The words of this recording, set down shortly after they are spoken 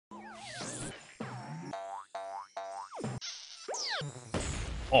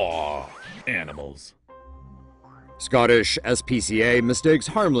Aw, animals. Scottish SPCA mistakes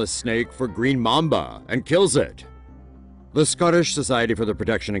harmless snake for green mamba and kills it. The Scottish Society for the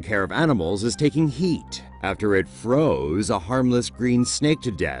Protection and Care of Animals is taking heat after it froze a harmless green snake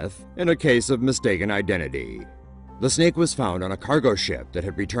to death in a case of mistaken identity. The snake was found on a cargo ship that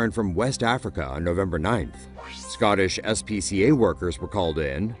had returned from West Africa on November 9th. Scottish SPCA workers were called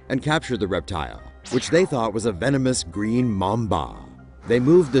in and captured the reptile, which they thought was a venomous green mamba. They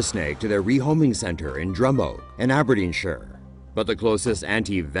moved the snake to their rehoming center in Drumoak in Aberdeenshire. But the closest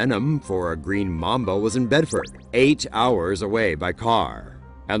anti-venom for a green mamba was in Bedford, 8 hours away by car.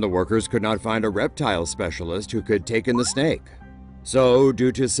 And the workers could not find a reptile specialist who could take in the snake. So,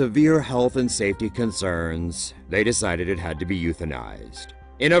 due to severe health and safety concerns, they decided it had to be euthanized.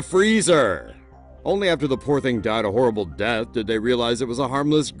 In a freezer! Only after the poor thing died a horrible death did they realize it was a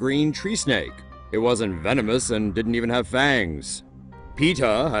harmless green tree snake. It wasn't venomous and didn't even have fangs.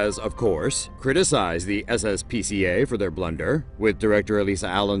 PETA has, of course, criticized the SSPCA for their blunder, with director Elisa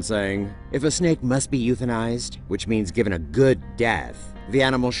Allen saying, "If a snake must be euthanized, which means given a good death, the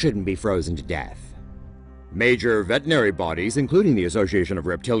animal shouldn't be frozen to death." Major veterinary bodies, including the Association of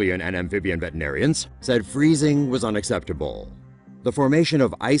Reptilian and Amphibian Veterinarians, said freezing was unacceptable. The formation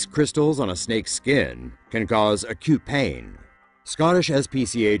of ice crystals on a snake's skin can cause acute pain. Scottish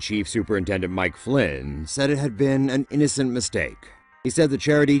SPCA Chief Superintendent Mike Flynn said it had been an innocent mistake. He said the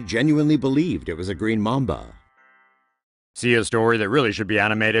charity genuinely believed it was a green mamba. See a story that really should be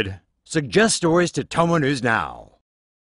animated? Suggest stories to TomoNews now.